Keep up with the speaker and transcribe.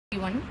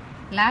2021.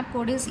 Lab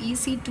code is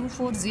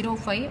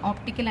EC2405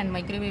 Optical and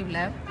Microwave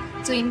Lab.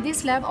 So in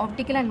this lab,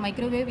 optical and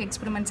microwave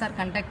experiments are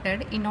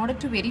conducted in order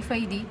to verify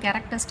the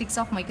characteristics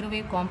of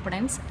microwave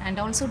components and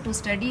also to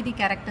study the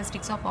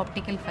characteristics of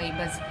optical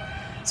fibers.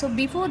 So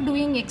before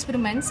doing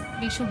experiments,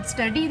 we should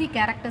study the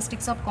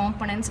characteristics of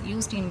components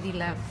used in the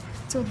lab.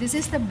 So this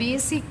is the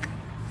basic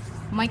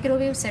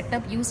microwave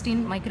setup used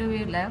in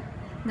microwave lab.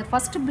 The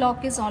first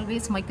block is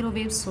always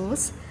microwave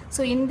source.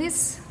 So in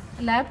this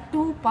lab,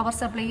 two power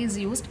supply is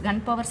used,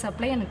 gun power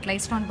supply and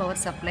klystron power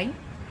supply.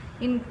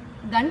 In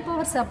gun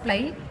power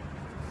supply,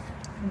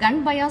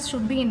 gun bias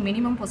should be in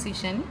minimum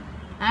position,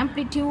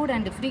 amplitude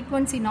and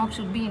frequency knob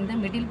should be in the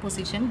middle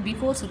position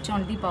before switch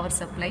on the power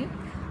supply.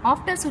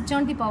 After switch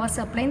on the power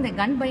supply, the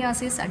gun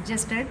bias is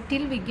adjusted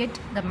till we get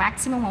the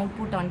maximum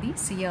output on the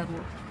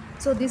CRO.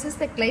 So this is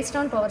the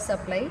klystron power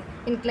supply.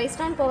 In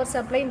klystron power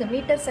supply, the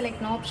meter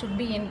select knob should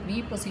be in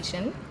V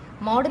position,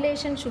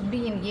 modulation should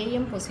be in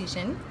AM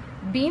position,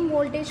 beam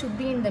voltage should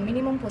be in the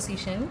minimum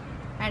position,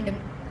 and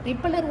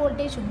repeller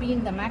voltage should be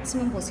in the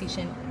maximum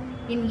position.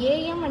 In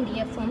AM and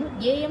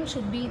FM, AM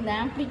should be the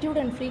amplitude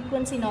and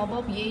frequency knob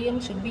of AM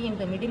should be in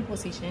the middle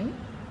position.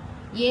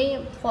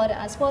 AM,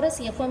 as far as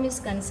FM is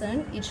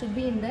concerned, it should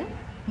be in the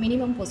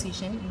minimum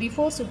position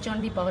before switch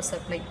on the power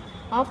supply.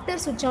 After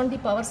switch on the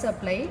power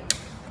supply,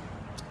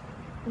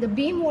 the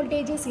beam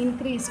voltage is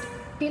increased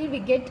till we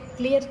get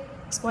clear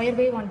square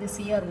wave on the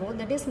CRO.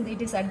 That is,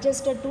 it is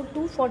adjusted to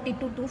 240 to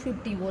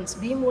 250 volts.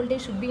 Beam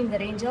voltage should be in the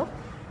range of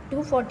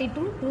 240 to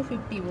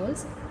 250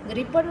 volts. The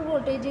repeller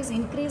voltage is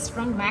increased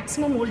from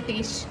maximum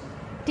voltage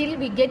till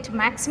we get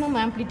maximum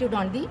amplitude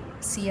on the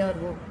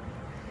CRO.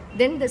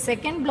 Then the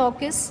second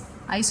block is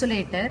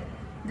isolator.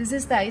 This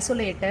is the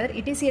isolator.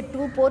 It is a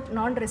two-port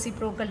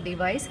non-reciprocal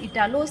device. It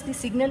allows the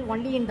signal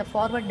only in the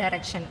forward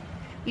direction.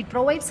 It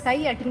provides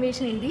high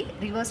attenuation in the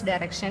reverse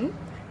direction.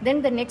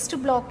 Then the next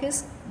block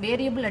is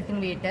variable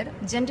attenuator.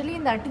 Generally,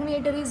 the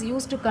attenuator is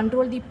used to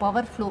control the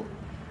power flow,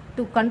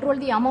 to control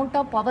the amount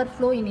of power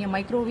flow in a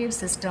microwave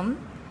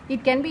system.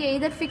 It can be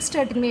either fixed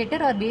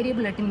attenuator or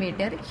variable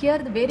attenuator. Here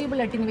the variable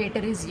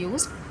attenuator is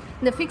used.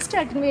 The fixed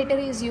attenuator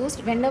is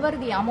used whenever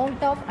the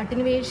amount of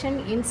attenuation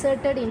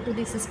inserted into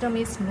the system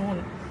is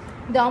known.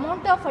 The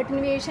amount of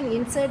attenuation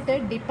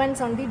inserted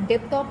depends on the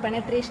depth of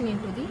penetration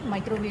into the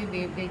microwave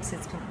waveguide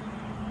system.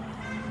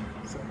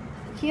 So,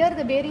 here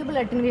the variable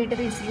attenuator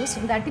is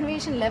used. The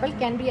attenuation level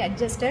can be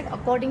adjusted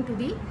according to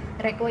the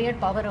required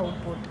power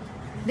output.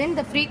 Then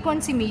the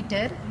frequency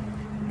meter.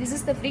 This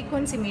is the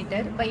frequency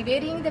meter. By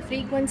varying the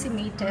frequency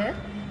meter,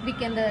 we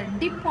can the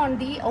dip on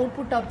the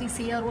output of the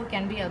CRO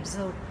can be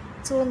observed.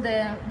 So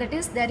there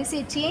is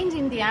a change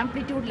in the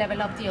amplitude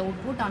level of the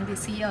output on the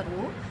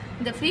CRO.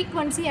 The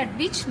frequency at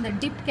which the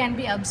dip can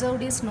be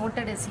observed is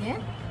noted as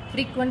a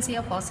frequency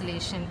of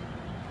oscillation.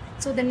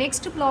 So the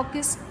next block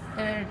is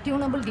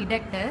tunable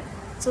detector.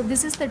 So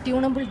this is the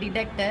tunable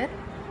detector.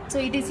 So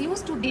it is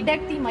used to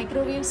detect the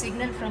microwave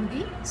signal from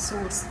the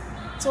source.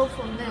 So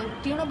from the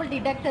tunable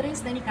detector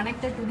is then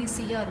connected to the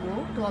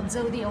CRO to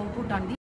observe the output on the